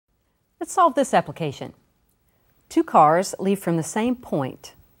Let's solve this application. Two cars leave from the same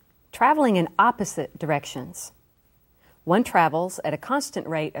point, traveling in opposite directions. One travels at a constant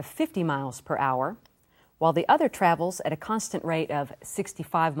rate of 50 miles per hour, while the other travels at a constant rate of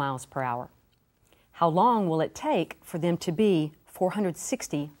 65 miles per hour. How long will it take for them to be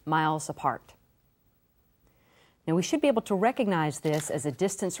 460 miles apart? Now we should be able to recognize this as a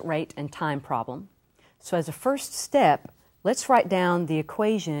distance, rate, and time problem. So as a first step, let's write down the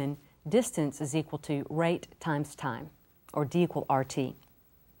equation distance is equal to rate times time, or D equal RT. And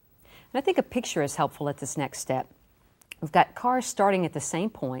I think a picture is helpful at this next step. We've got cars starting at the same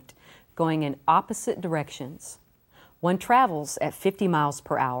point, going in opposite directions. One travels at 50 miles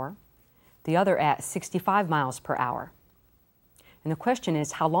per hour, the other at 65 miles per hour. And the question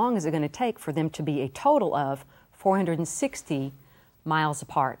is, how long is it going to take for them to be a total of 460 miles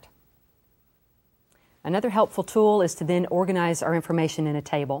apart? Another helpful tool is to then organize our information in a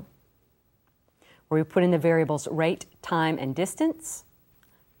table, where we put in the variables rate, time, and distance,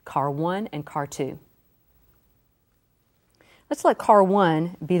 car 1 and car 2. Let's let car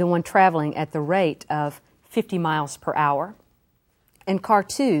 1 be the one traveling at the rate of 50 miles per hour, and car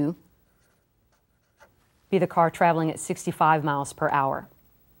 2 be the car traveling at 65 miles per hour.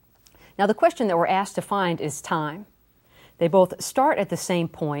 Now the question that we're asked to find is time. They both start at the same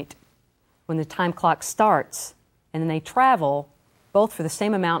point when the time clock starts, and then they travel both for the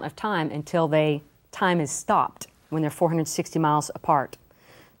same amount of time until time is stopped when they're 460 miles apart.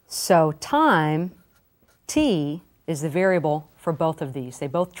 So time, t, is the variable for both of these. They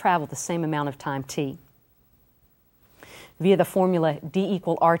both travel the same amount of time, t. Via the formula D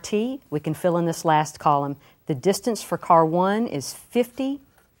equal RT, we can fill in this last column. The distance for car 1 is 50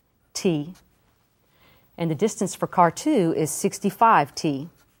 t, and the distance for car 2 is 65 t.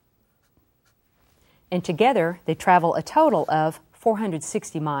 And together, they travel a total of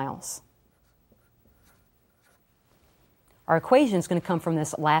 460 miles. Our equation is going to come from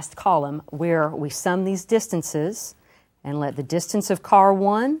this last column, where we sum these distances and let the distance of car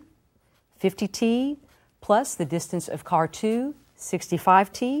 1, 50t, plus the distance of car 2,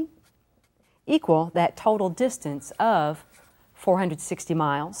 65t, equal that total distance of 460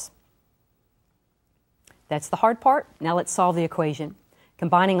 miles. That's the hard part. Now let's solve the equation.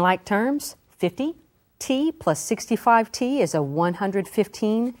 Combining like terms, 50t plus 65t is a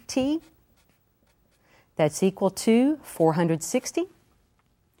 115t. That's equal to 460.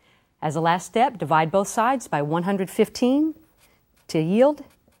 As a last step, divide both sides by 115 to yield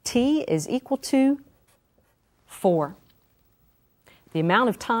t is equal to 4. The amount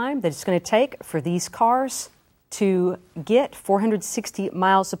of time that it's going to take for these cars to get 460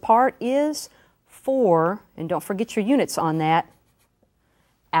 miles apart is 4, and don't forget your units on that,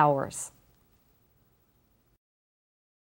 hours.